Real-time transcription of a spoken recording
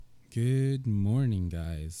Good morning,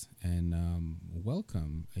 guys, and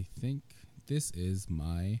welcome. I think this is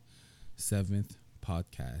my seventh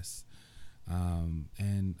podcast.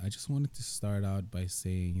 And I just wanted to start out by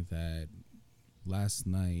saying that last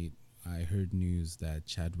night I heard news that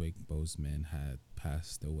Chadwick Boseman had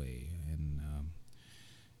passed away, and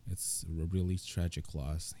it's a really tragic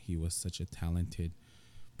loss. He was such a talented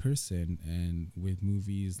person, and with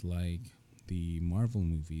movies like the Marvel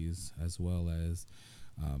movies, as well as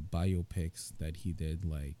biopics that he did,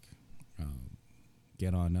 like um,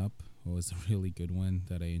 Get On Up was a really good one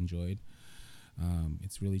that I enjoyed.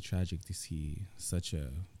 It's really tragic to see such a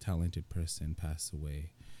talented person pass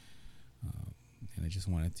away. Um, and I just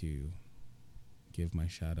wanted to give my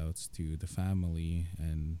shout outs to the family,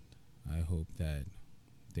 and I hope that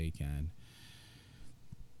they can,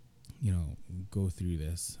 go through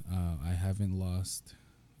this. I haven't lost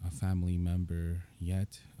a family member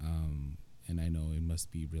yet, and I know it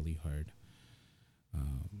must be really hard.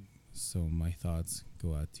 So my thoughts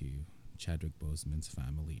go out to Chadwick Boseman's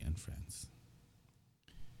family and friends.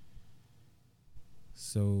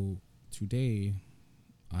 So today,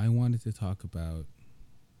 I wanted to talk about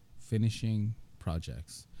finishing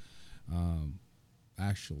projects. Um,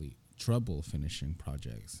 Actually, trouble finishing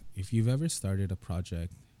projects. If you've ever started a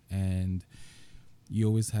project and you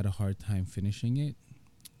always had a hard time finishing it,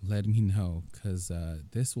 let me know because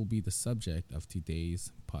this will be the subject of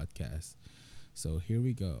today's podcast. So here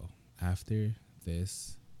we go after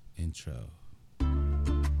this intro.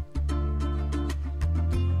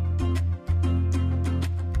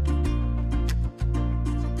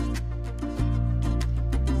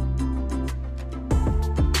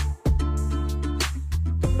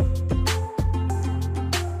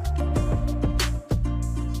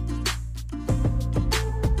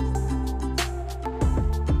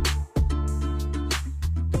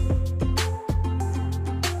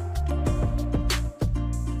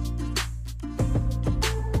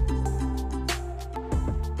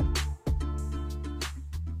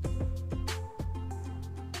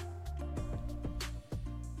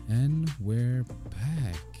 And we're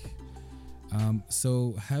back.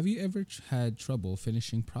 So, have you ever had trouble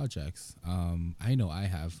finishing projects? I know I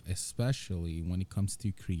have, especially when it comes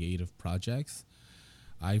to creative projects.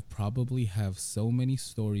 I probably have so many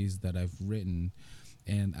stories that I've written,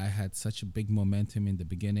 and I had such a big momentum in the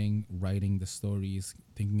beginning, writing the stories,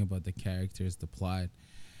 thinking about the characters, the plot,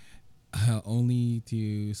 only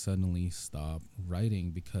to suddenly stop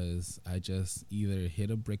writing because I just either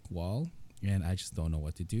hit a brick wall and I just don't know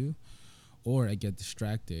what to do, or I get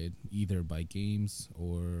distracted either by games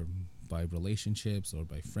or by relationships or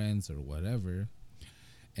by friends or whatever.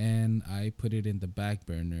 And I put it in the back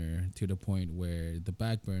burner to the point where the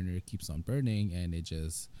back burner keeps on burning and it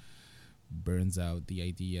just burns out the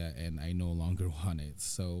idea and I no longer want it.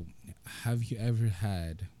 So, have you ever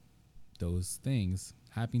had those things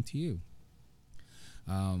happen to you?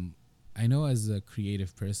 Um, I know as a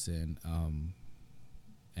creative person,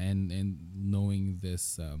 and knowing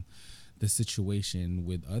this situation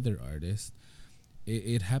with other artists,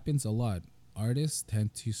 it happens a lot. Artists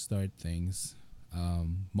tend to start things,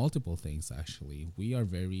 multiple things actually. We are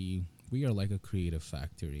like a creative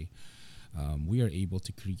factory. We are able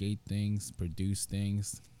to create things, produce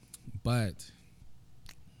things, but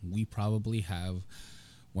we probably have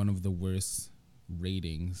one of the worst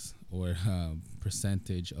ratings or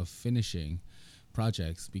percentage of finishing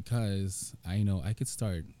projects because I know I could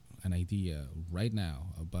start an idea right now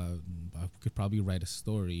about I could probably write a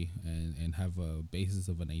story and have a basis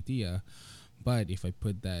of an idea, but if I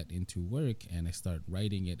put that into work and I start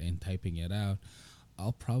writing it and typing it out,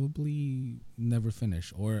 I'll probably never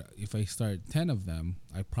finish, or if I start 10 of them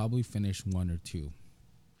I probably finish one or two,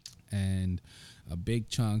 and a big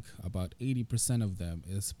chunk, about 80% of them,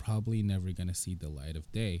 is probably never going to see the light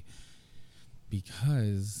of day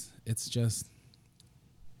because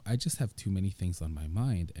I just have too many things on my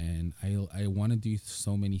mind, and I want to do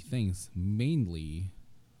so many things, mainly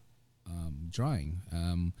drawing.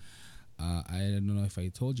 I don't know if I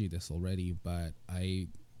told you this already, but I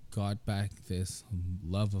got back this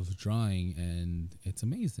love of drawing, and it's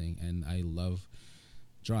amazing, and I love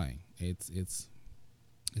drawing. It's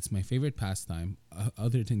my favorite pastime,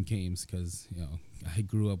 other than games, because I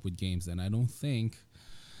grew up with games, and I don't think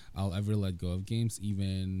I'll ever let go of games,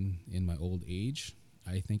 even in my old age.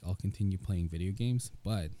 I think I'll continue playing video games,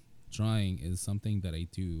 but drawing is something that I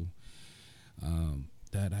do,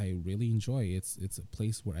 that I really enjoy. It's a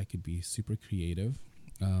place where I could be super creative,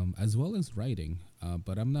 as well as writing.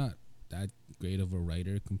 But I'm not that great of a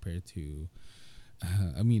writer compared to.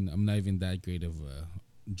 I mean, I'm not even that great of a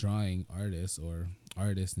drawing artist or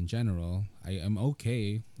artist in general. I am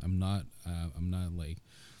okay. I'm not. I'm not like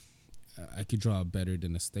I could draw better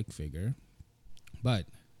than a stick figure, but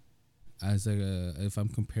as a if I'm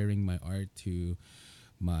comparing my art to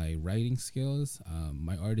my writing skills,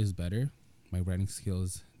 my art is better. My writing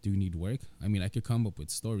skills do need work. I mean, I could come up with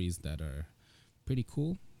stories that are pretty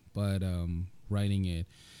cool, but writing it,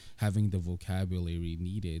 having the vocabulary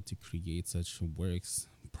needed to create such works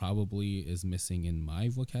probably is missing in my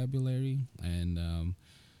vocabulary. And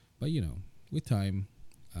but with time,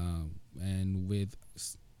 and with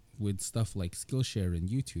stuff like Skillshare and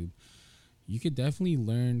YouTube, you could definitely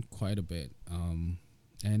learn quite a bit,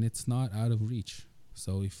 and it's not out of reach.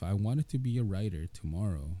 So if I wanted to be a writer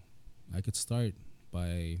tomorrow, I could start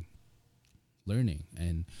by learning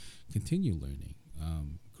and continue learning,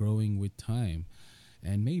 growing with time,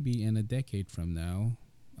 and maybe in a decade from now,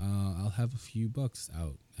 I'll have a few books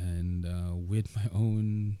out and with my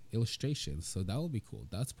own illustrations. So that will be cool.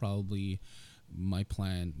 That's probably my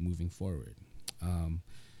plan moving forward. Um,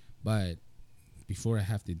 but before I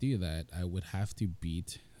have to do that, I would have to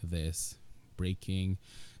beat this breaking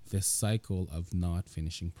this cycle of not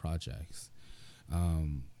finishing projects.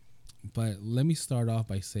 Um, but let me start off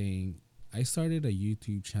by saying I started a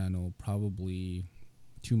YouTube channel probably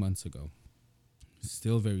 2 months ago.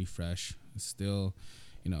 Still very fresh. Still,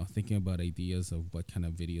 thinking about ideas of what kind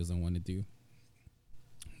of videos I want to do.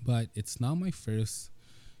 But it's not my first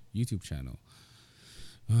YouTube channel.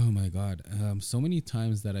 Oh my God. So many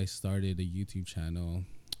times that I started a YouTube channel,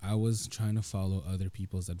 I was trying to follow other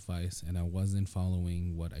people's advice and I wasn't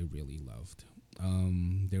following what I really loved.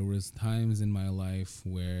 There was times in my life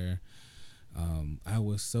where I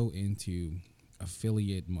was so into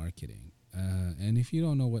affiliate marketing. And if you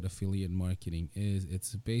don't know what affiliate marketing is,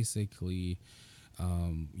 it's basically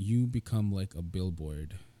you become like a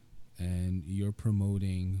billboard and you're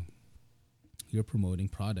promoting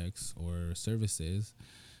products or services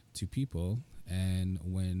to people, and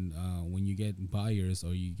when you get buyers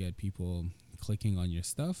or you get people clicking on your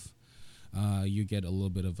stuff, you get a little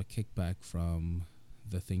bit of a kickback from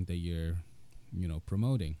the thing that you're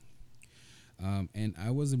promoting. And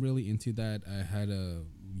I was really into that. I had a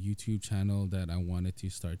YouTube channel that I wanted to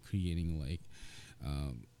start creating like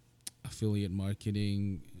um, affiliate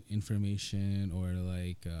marketing information, or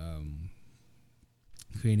like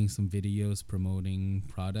creating some videos promoting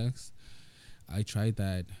products. I tried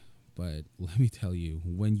that, but let me tell you,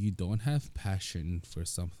 when you don't have passion for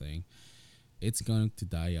something, it's going to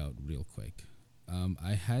die out real quick.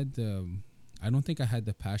 I don't think I had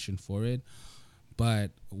the passion for it,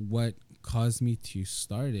 but what caused me to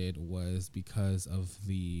start it was because of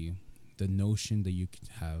the notion that you could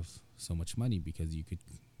have so much money, because you could,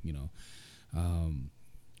 you know, um,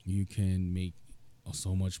 you can make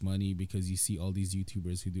so much money because you see all these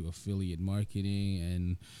YouTubers who do affiliate marketing,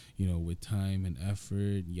 and with time and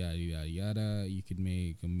effort, yada yada yada, you could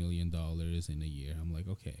make $1 million in a year. I'm like,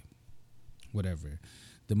 okay, whatever.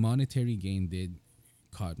 The monetary gain did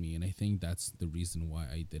caught me, and I think that's the reason why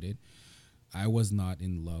I did it. I was not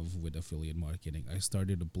in love with affiliate marketing. I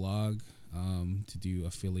started a blog to do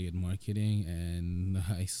affiliate marketing, and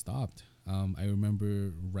I stopped. I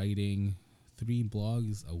remember writing 3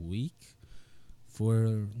 blogs a week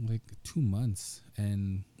for like 2 months,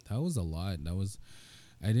 and that was a lot.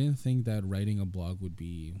 I didn't think that writing a blog would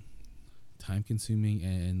be time consuming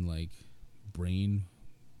and like brain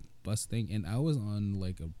busting, and I was on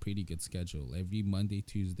like a pretty good schedule. Every Monday,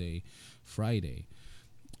 Tuesday, Friday,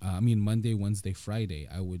 Monday, Wednesday, Friday,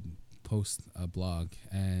 I would post a blog,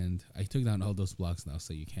 and I took down all those blogs now,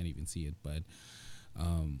 so you can't even see it. But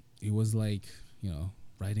it was like,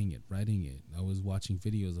 writing it. I was watching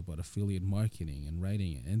videos about affiliate marketing and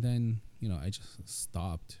writing it, and then I just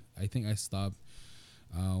stopped. I think I stopped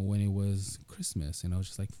when it was Christmas, and I was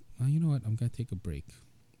just like, oh, you know what? I'm gonna take a break.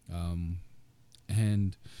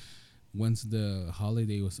 And once the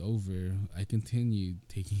holiday was over, I continued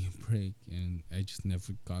taking a break, and I just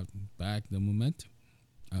never got back the momentum.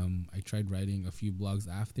 I tried writing a few blogs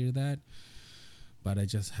after that, but I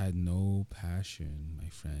just had no passion, my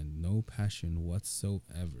friend, no passion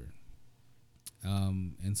whatsoever.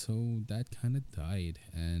 And so that kind of died,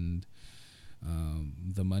 and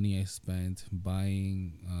the money I spent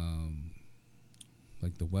buying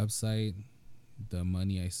like the website, the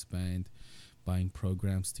money I spent buying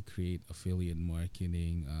programs to create affiliate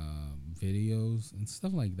marketing videos and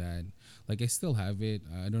stuff like that. Like, I still have it.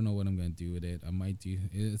 I don't know what I'm gonna do with it. I might do.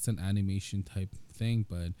 It's an animation type thing,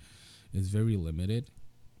 but it's very limited.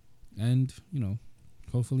 And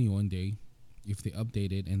hopefully one day, if they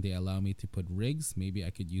update it and they allow me to put rigs, maybe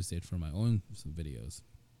I could use it for my own videos.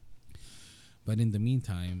 But in the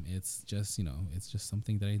meantime, it's just, it's just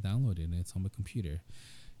something that I downloaded and it's on my computer.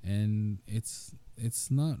 And it's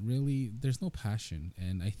not really, there's no passion.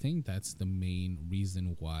 And I think that's the main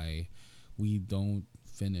reason why we don't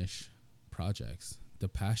finish projects. The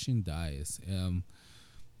passion dies.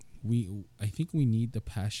 We I think we need the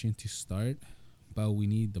passion to start, but we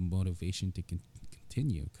need the motivation to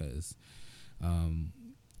continue, because um,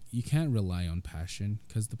 you can't rely on passion,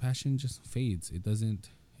 because the passion just fades. It doesn't.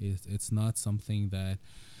 It's not something that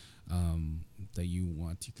that you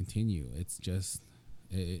want to continue. It's just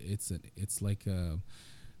it's like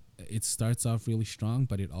it starts off really strong,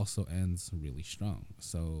 but it also ends really strong.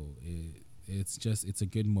 So it's a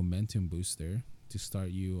good momentum booster to start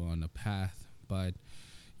you on a path, but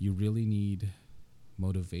you really need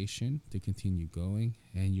motivation to continue going,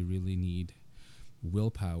 and you really need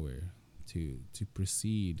willpower to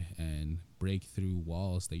proceed and break through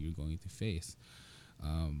walls that you're going to face.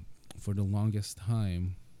 For the longest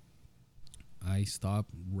time, I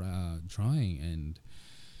stopped drawing,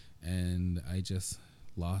 and I just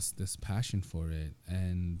lost this passion for it.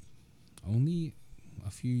 And only a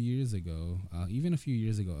few years ago, even a few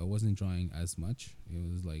years ago, I wasn't drawing as much. It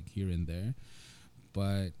was like here and there,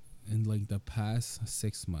 but in like the past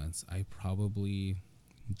 6 months, I probably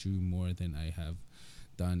drew more than I have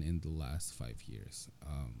done in the last 5 years.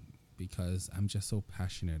 Because I'm just so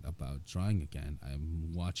passionate about drawing again.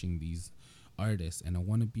 I'm watching these artists and I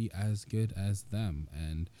want to be as good as them,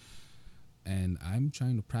 and I'm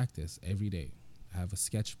trying to practice every day. I have a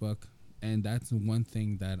sketchbook, and that's one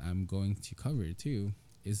thing that I'm going to cover too,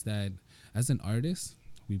 is that as an artist,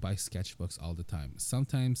 we buy sketchbooks all the time.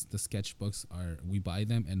 Sometimes the sketchbooks are, we buy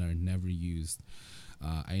them and are never used.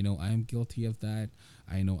 I know I'm guilty of that.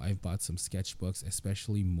 I know I've bought some sketchbooks,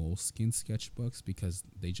 especially Moleskine sketchbooks, because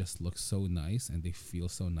they just look so nice and they feel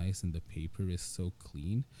so nice, and the paper is so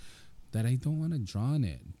clean that I don't want to draw on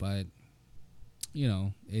it. But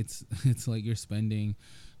it's it's like you're spending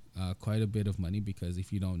quite a bit of money, because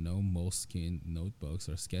if you don't know, Moleskine notebooks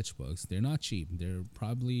or sketchbooks, they're not cheap. They're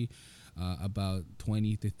probably about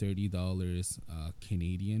 $20 to $30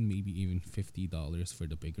 Canadian, maybe even $50 for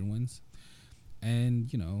the bigger ones. And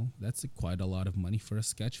that's quite a lot of money for a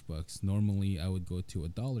sketchbooks. Normally I would go to a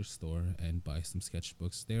dollar store and buy some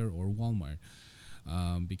sketchbooks there, or Walmart,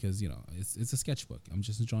 because it's a sketchbook. I'm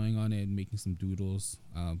just drawing on it, making some doodles,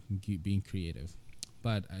 being creative.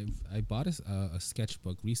 But I bought a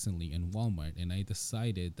sketchbook recently in Walmart, and I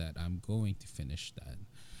decided that I'm going to finish that.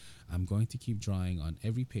 I'm going to keep drawing on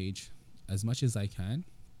every page as much as I can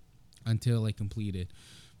until I complete it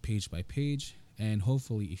page by page. And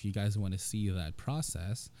hopefully, if you guys want to see that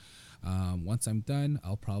process, once I'm done,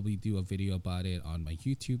 I'll probably do a video about it on my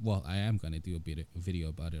YouTube. Well, I am going to do a video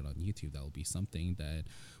about it on YouTube. That will be something that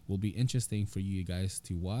will be interesting for you guys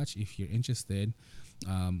to watch. If you're interested,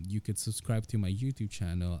 you could subscribe to my YouTube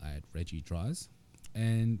channel at Reggie Draws.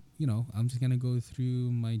 And, I'm just going to go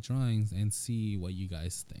through my drawings and see what you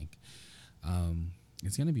guys think.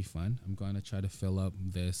 It's going to be fun. I'm going to try to fill up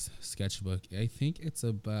this sketchbook. I think it's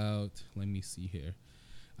about, let me see here.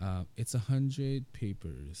 It's 100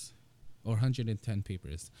 papers, or 110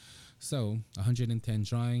 papers. So 110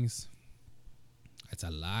 drawings. That's a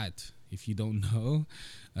lot. If you don't know,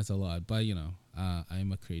 that's a lot. But,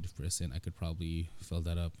 I'm a creative person. I could probably fill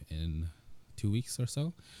that up in 2 weeks or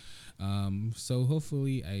so. So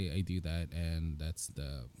hopefully I do that, and that's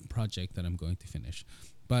the project that I'm going to finish.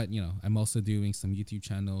 But, I'm also doing some YouTube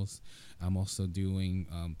channels. I'm also doing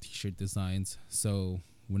t-shirt designs. So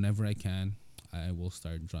whenever I can, I will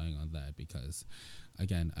start drawing on that, because,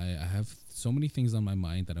 again, I have so many things on my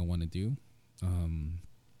mind that I want to do. And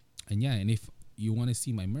if you want to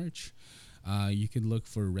see my merch, you could look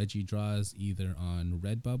for Reggie Draws either on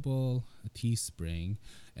Redbubble, Teespring,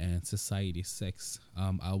 and Society6.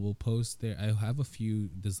 I will post there. I have a few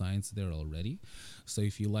designs there already, so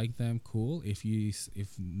if you like them, cool. If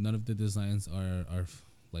none of the designs are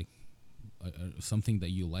like something that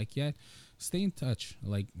you like yet, stay in touch.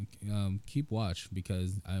 Like, keep watch,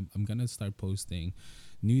 because I'm gonna start posting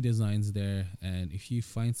new designs there. And if you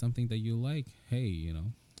find something that you like, hey,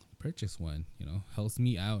 purchase one. Helps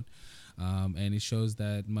me out. And it shows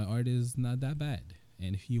that my art is not that bad.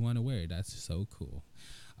 And if you want to wear it, that's so cool.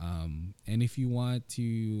 And if you want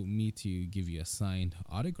me to give you a signed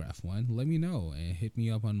autograph one, let me know and hit me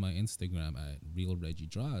up on my Instagram at Real Reggie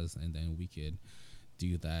Draws, and then we could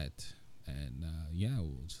do that. And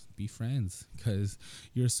we'll just be friends, because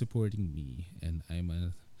you're supporting me, and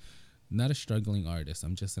I'm not a struggling artist.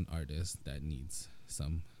 I'm just an artist that needs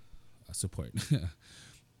some support.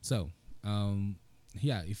 So,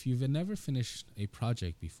 if you've never finished a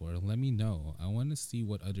project before, let me know. I want to see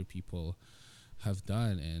what other people have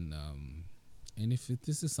done, and if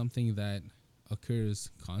this is something that occurs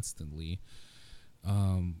constantly,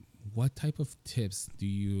 um, what type of tips do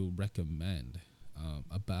you recommend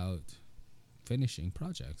about finishing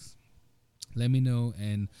projects? Let me know,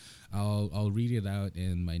 and I'll read it out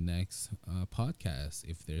in my next podcast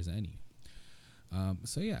if there's any.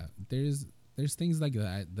 So yeah, there's things like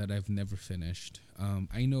that that I've never finished.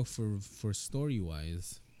 I know for story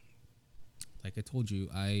wise, like I told you,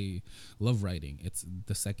 I love writing. It's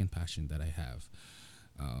the second passion that I have,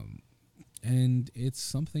 um, and it's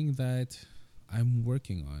something that I'm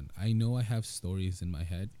working on. I know I have stories in my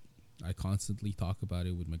head. I constantly talk about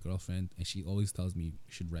it with my girlfriend, and she always tells me you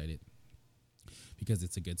should write it because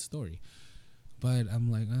it's a good story. But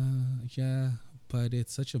I'm like, yeah, but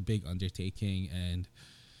it's such a big undertaking, and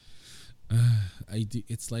I do.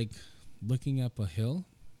 It's like looking up a hill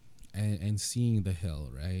and seeing the hill,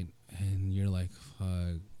 right? And you're like,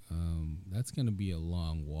 fuck, that's gonna be a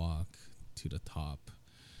long walk to the top.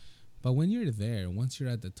 But when you're there, once you're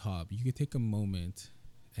at the top, you could take a moment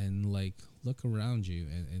and like look around you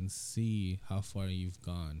and see how far you've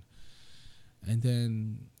gone. And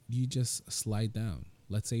then you just slide down.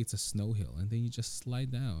 Let's say it's a snow hill, and then you just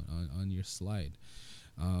slide down on your slide.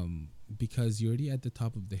 Because you're already at the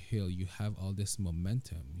top of the hill, you have all this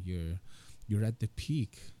momentum. You're at the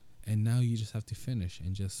peak, and now you just have to finish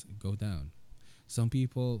and just go down. Some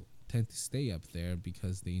people tend to stay up there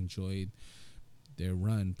because they enjoyed their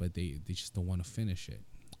run, but they just don't want to finish it.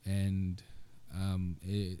 And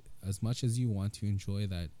as much as you want to enjoy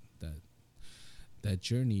that that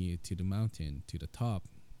journey to the mountain, to the top,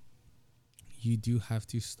 you do have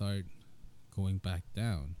to start going back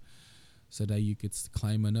down so that you could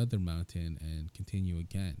climb another mountain and continue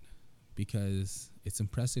again. Because it's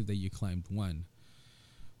impressive that you climbed one,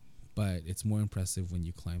 but it's more impressive when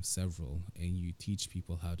you climb several and you teach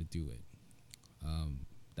people how to do it.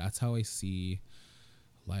 That's how I see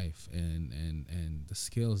life, and the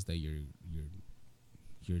skills that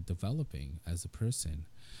you're developing as a person.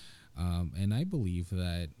 And I believe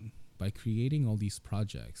that by creating all these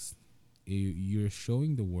projects, you're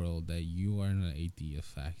showing the world that you are an idea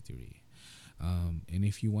factory. And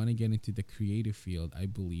if you want to get into the creative field, I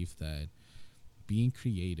believe that being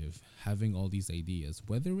creative, having all these ideas,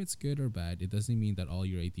 whether it's good or bad, it doesn't mean that all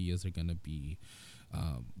your ideas are gonna be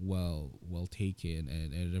well taken,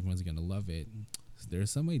 and everyone's gonna love it. There are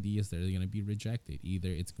some ideas that are gonna be rejected. Either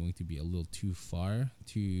it's going to be a little too far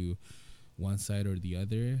to one side or the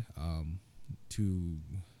other, too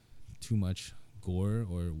much gore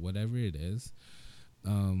or whatever it is.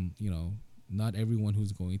 Not everyone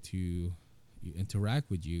who's going to interact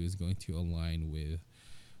with you is going to align with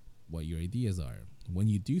what your ideas are. When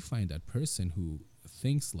you do find that person who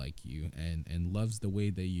thinks like you and loves the way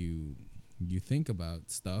that you think about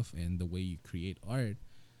stuff and the way you create art,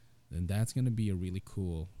 then that's going to be a really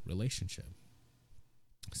cool relationship,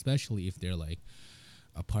 especially if they're like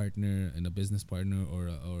a partner and a business partner, or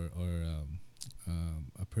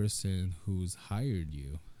a person who's hired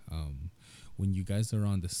you. When you guys are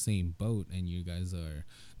on the same boat and you guys are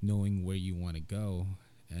knowing where you want to go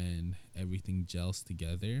and everything gels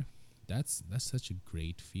together, that's such a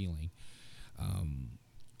great feeling.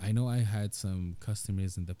 I know I had some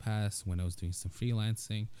customers in the past when I was doing some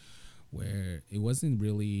freelancing where it wasn't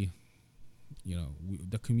really,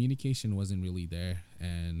 the communication wasn't really there,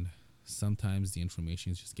 and sometimes the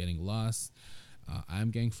information is just getting lost.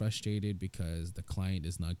 I'm getting frustrated because the client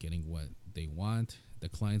is not getting what they want. The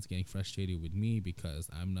client's getting frustrated with me because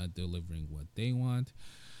I'm not delivering what they want.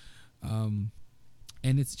 And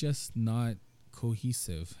it's just not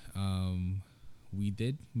cohesive. We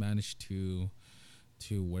did manage to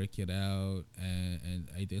work it out, and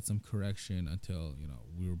I did some correction until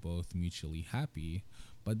we were both mutually happy,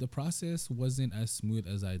 but the process wasn't as smooth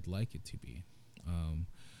as I'd like it to be.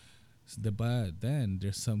 But then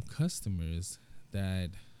there's some customers that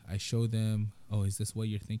I show them, oh, is this what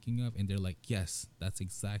you're thinking of? And they're like, yes, that's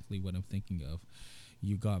exactly what I'm thinking of.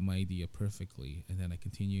 You got my idea perfectly. And then I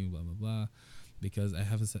continue, blah blah blah, because I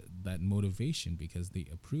have that motivation because they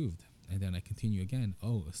approved. And then I continue again,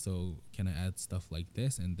 oh, so can I add stuff like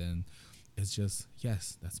this? And then it's just,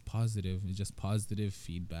 yes, that's positive. It's just positive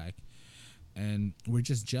feedback, and we're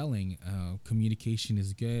just gelling. Communication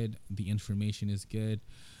is good, the information is good,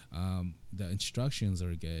 the instructions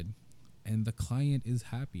are good, and the client is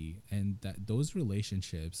happy. And that those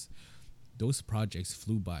relationships, those projects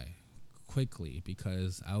flew by quickly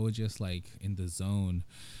because I was just like in the zone,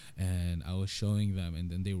 and I was showing them, and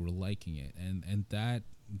then they were liking it. And that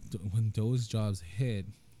when those jobs hit,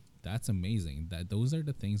 that's amazing. That those are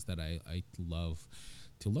the things that I love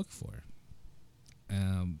to look for.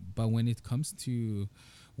 But when it comes to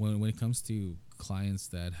clients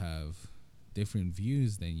that have different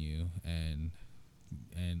views than you, and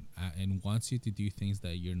wants you to do things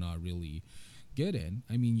that you're not really good in.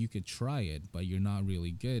 I mean, you could try it, but you're not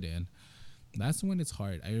really good in. That's when it's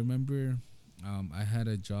hard. I remember I had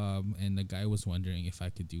a job, and the guy was wondering if I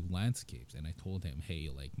could do landscapes, and I told him, "Hey,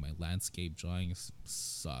 like my landscape drawings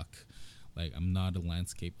suck. Like I'm not a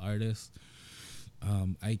landscape artist.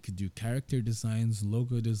 I could do character designs,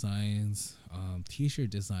 logo designs,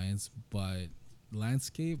 t-shirt designs, but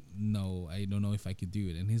landscape, no, I don't know if I could do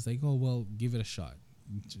it." And he's like, "Oh well, give it a shot.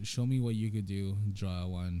 Show me what you could do. Draw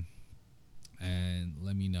one, and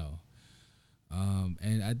let me know."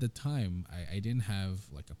 And at the time, I didn't have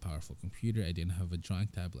like a powerful computer. I didn't have a drawing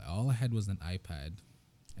tablet. All I had was an iPad,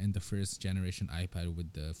 and the first generation iPad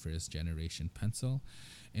with the first generation pencil,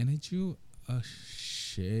 and I drew a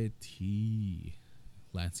shitty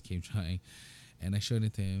landscape drawing, and I showed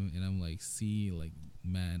it to him, and I'm like, "See, like,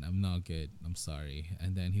 man, I'm not good. I'm sorry."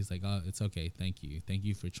 And then he's like, "Oh, it's okay. Thank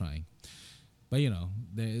you for trying." But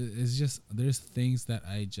there's things that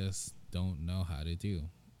I just don't know how to do.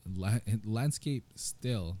 Landscape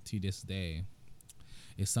still to this day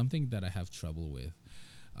is something that I have trouble with.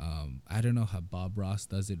 I don't know how Bob Ross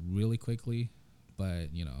does it really quickly, but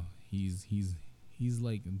he's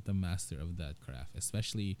like the master of that craft.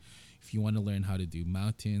 Especially if you want to learn how to do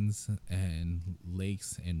mountains and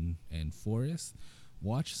lakes and forests,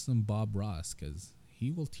 watch some Bob Ross, because he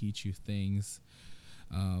will teach you things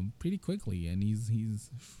pretty quickly, and he's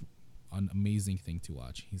an amazing thing to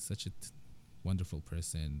watch. He's such a wonderful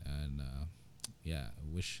person, and yeah, I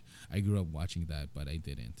wish I grew up watching that, but I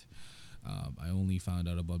didn't. I only found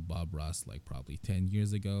out about Bob Ross like probably 10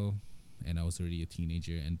 years ago, and I was already a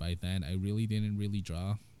teenager, and by then I really didn't really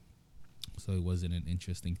draw, so it wasn't an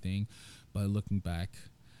interesting thing. But looking back,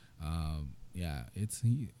 yeah, it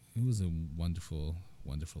was a wonderful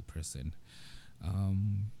person.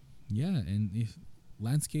 Yeah, and if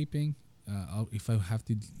landscaping, if I have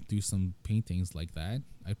to do some paintings like that,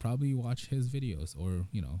 I probably watch his videos, or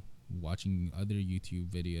watching other YouTube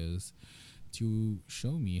videos to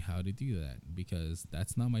show me how to do that, because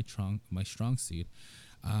that's not my strong suit.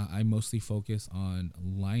 I mostly focus on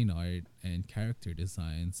line art and character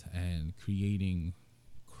designs and creating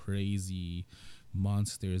crazy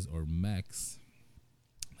monsters or mechs.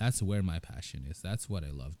 That's where my passion is. That's what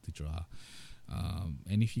I love to draw.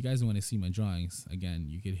 And if you guys want to see my drawings, again,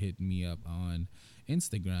 you could hit me up on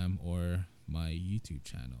Instagram or my YouTube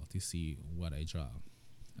channel to see what I draw.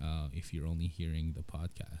 If you're only hearing the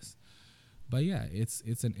podcast, but yeah,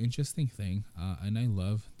 it's an interesting thing, and I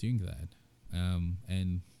love doing that.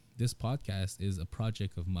 And this podcast is a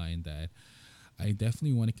project of mine that I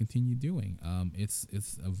definitely want to continue doing.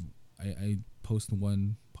 I post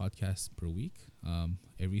one podcast per week,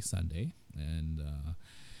 every Sunday, and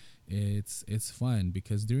it's fun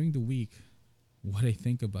because during the week, what I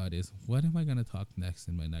think about is, what am I gonna talk next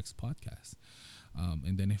in my next podcast,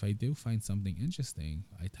 and then if I do find something interesting,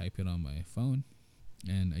 I type it on my phone,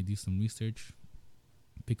 and I do some research,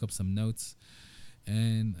 pick up some notes,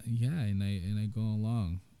 and yeah, and I go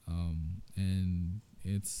along, and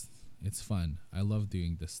it's fun. I love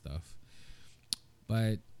doing this stuff.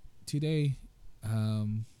 But today,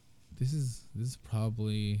 this is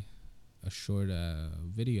probably a short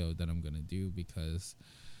video that I'm gonna do, because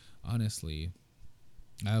honestly,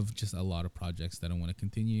 I have just a lot of projects that I want to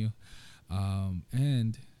continue,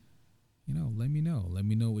 and let me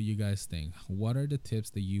know what you guys think. What are the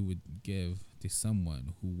tips that you would give to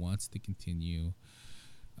someone who wants to continue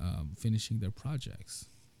finishing their projects?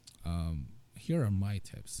 Here are my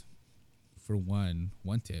tips. For one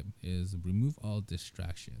tip is remove all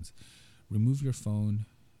distractions. Remove your phone,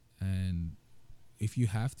 and if you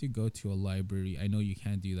have to go to a library, I know you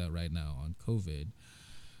can't do that right now on COVID,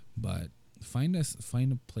 but find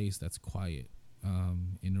a place that's quiet,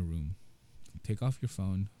 in a room. Take off your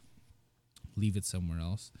phone, leave it somewhere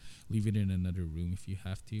else, leave it in another room if you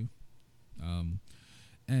have to,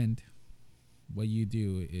 and what you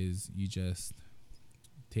do is you just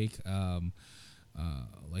take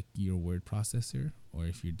like your word processor, or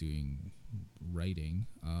if you're doing writing,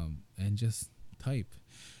 and just type.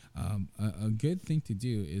 A good thing to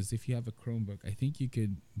do is, if you have a Chromebook, I think you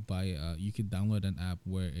could you could download an app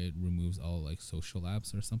where it removes all like social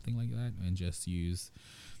apps or something like that, and just use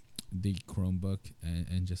the Chromebook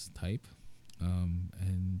and just type,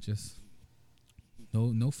 and just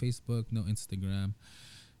no Facebook, no Instagram,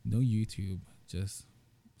 no YouTube. Just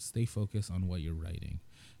stay focused on what you're writing.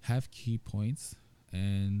 Have key points,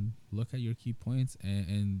 and look at your key points,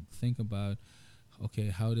 and think about, okay,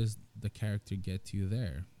 how does the character get to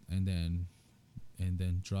there, and then and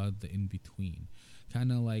then draw the in between,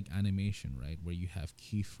 kind of like animation, right, where you have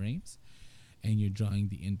keyframes and you're drawing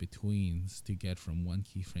the in betweens to get from one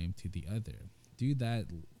keyframe to the other. Do that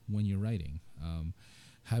when you're writing.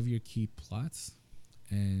 Have your key plots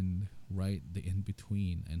and write the in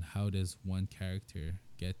between, and how does one character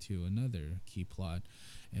get to another key plot,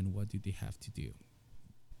 and what do they have to do.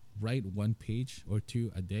 Write one page or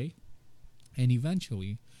two a day, and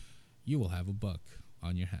eventually you will have a book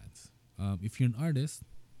on your hands. If you're an artist,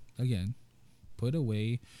 again, put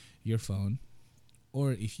away your phone,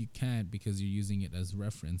 or if you can't because you're using it as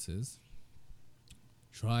references,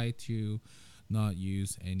 try to not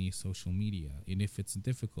use any social media. And if it's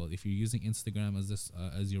difficult, if you're using Instagram as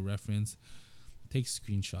as your reference, take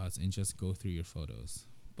screenshots and just go through your photos.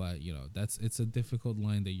 But it's a difficult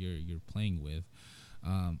line that you're playing with.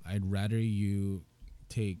 I'd rather you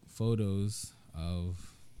take photos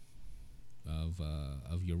of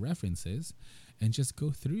your references and just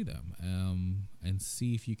go through them, and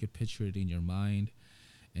see if you could picture it in your mind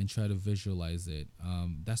and try to visualize it.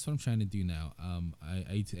 That's what I'm trying to do now.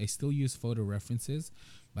 I still use photo references,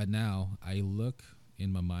 but now I look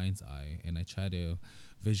in my mind's eye and I try to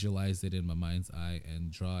visualize it in my mind's eye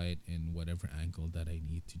and draw it in whatever angle that I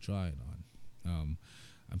need to draw it on.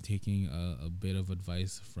 I'm taking a bit of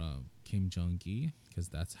advice from Kim Jong-gi because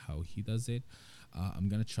that's how he does it. I'm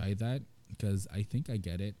gonna try that because I think I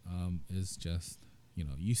get it. Is just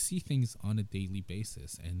you see things on a daily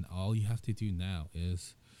basis, and all you have to do now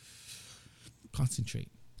is concentrate.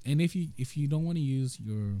 And if you don't want to use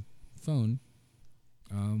your phone,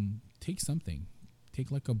 take something, take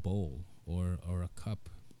like a bowl or a cup,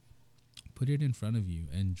 put it in front of you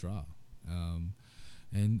and draw,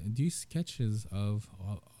 and do sketches of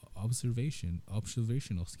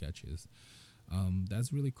observational sketches.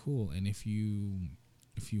 That's really cool. And if you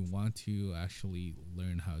want to actually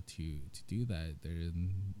learn how to do that,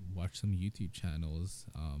 watch some YouTube channels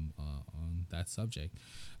on that subject.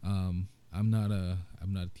 I'm not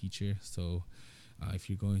a teacher, so if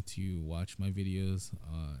you're going to watch my videos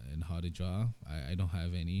and how to draw, I don't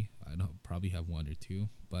have any. I don't probably have one or two,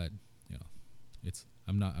 but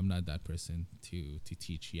I'm not that person to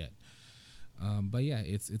teach yet. But yeah,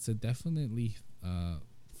 it's a definitely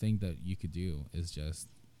thing that you could do is just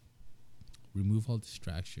remove all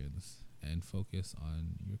distractions and focus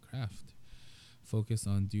on your craft. Focus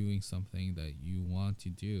on doing something that you want to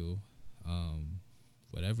do,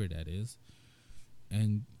 whatever that is,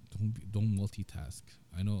 and don't multitask.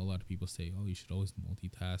 I know a lot of people say, "Oh, you should always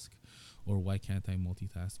multitask," or "Why can't I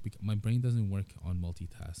multitask?" Because my brain doesn't work on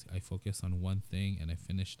multitask. I focus on one thing and I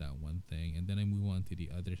finish that one thing, and then I move on to the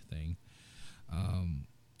other thing,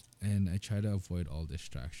 and I try to avoid all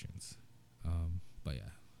distractions. But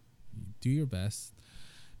yeah, do your best,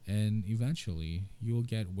 and eventually you'll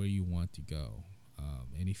get where you want to go.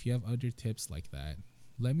 And if you have other tips like that,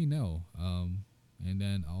 let me know, and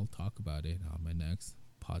then I'll talk about it on my next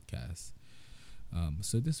podcast.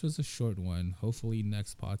 So this was a short one. Hopefully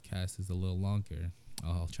next podcast is a little longer.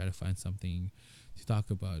 I'll try to find something to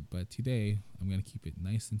talk about, but today I'm going to keep it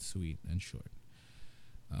nice and sweet and short.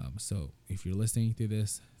 So if you're listening to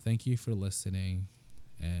this, thank you for listening,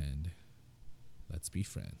 and let's be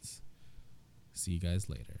friends. See you guys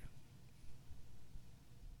later.